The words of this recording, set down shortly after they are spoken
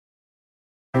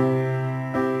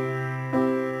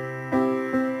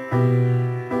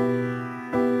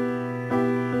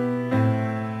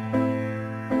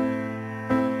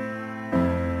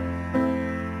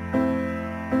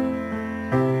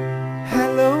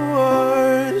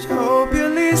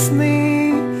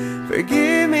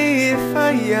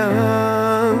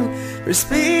or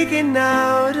speaking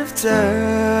out of turn.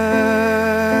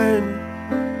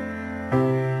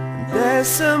 There's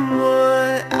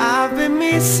someone I've been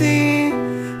missing.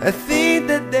 I think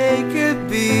that they could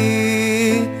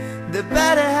be the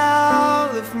better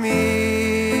half of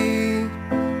me.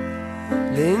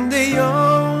 In their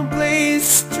own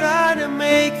place, try to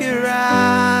make it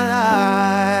right,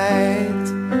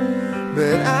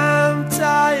 but I'm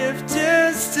tired of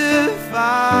justifying.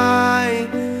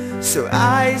 So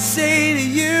I say to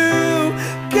you,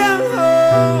 come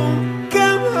home,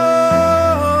 come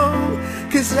home,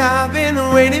 'cause I've been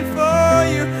waiting for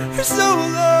you for so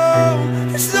long,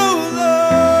 for so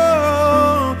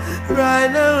long. Right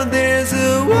now there's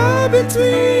a wall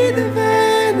between the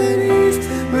vanities,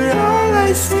 but all I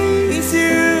see is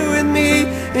you and me,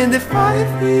 and the fight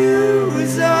for you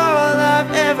is all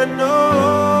I've ever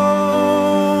known.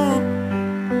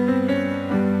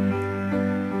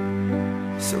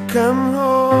 So come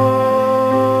home.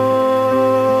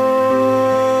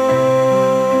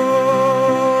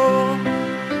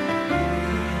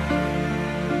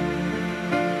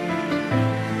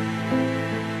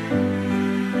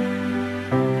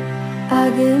 I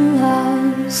get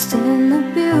lost in the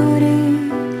beauty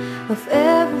of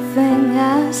everything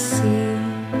I see.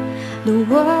 The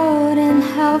world and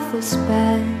half was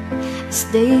bad as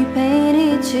they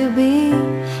painted to be.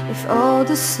 If all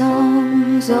the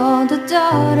sons, all the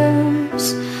daughters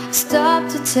stop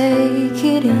to take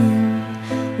it in,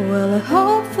 well,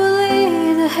 hopefully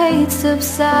the hate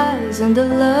subsides and the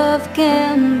love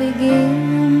can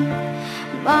begin.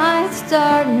 Might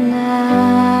start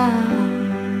now.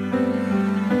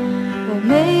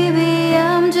 Maybe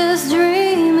I'm just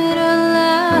dreaming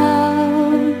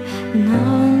aloud. And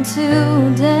until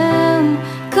then,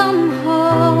 come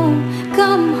home,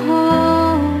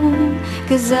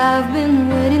 'cause I've been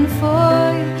waiting for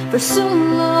you for so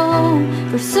long,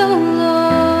 for so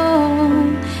long.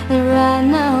 And right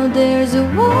now there's a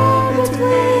wall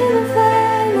between the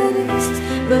families,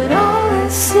 but all I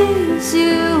see is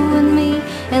you and me,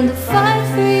 and the fight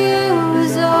for you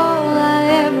is all I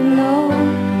ever know.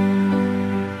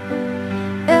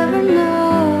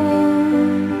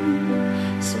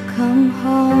 So come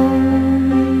home.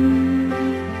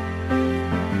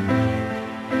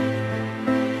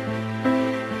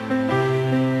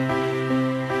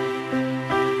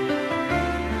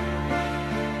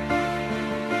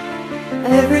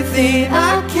 Everything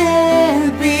I can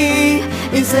be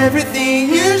is everything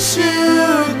you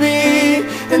should be,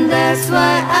 and that's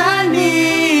why I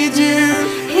need you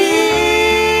here.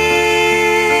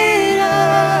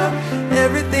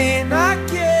 Everything I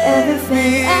can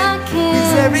be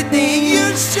is everything you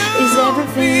should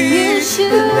be,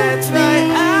 and that's why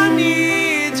I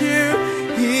need you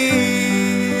here.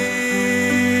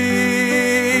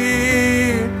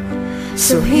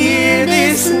 So hear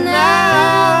this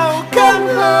now, come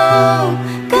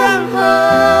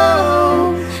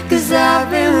home, 'cause I've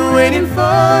been waiting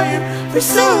for you for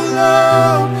so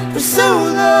long, for so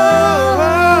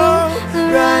long.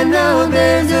 Right now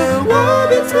there's a wall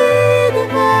between the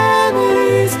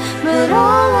families, but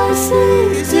all I see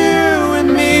is you and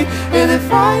me, and the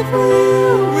fight for you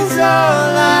is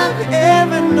all I've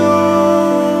ever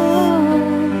known,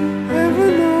 ever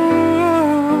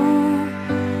known.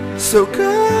 So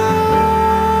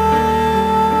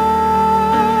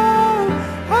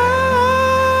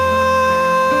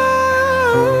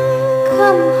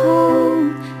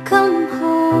come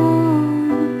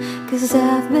home, 'cause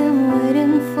I've been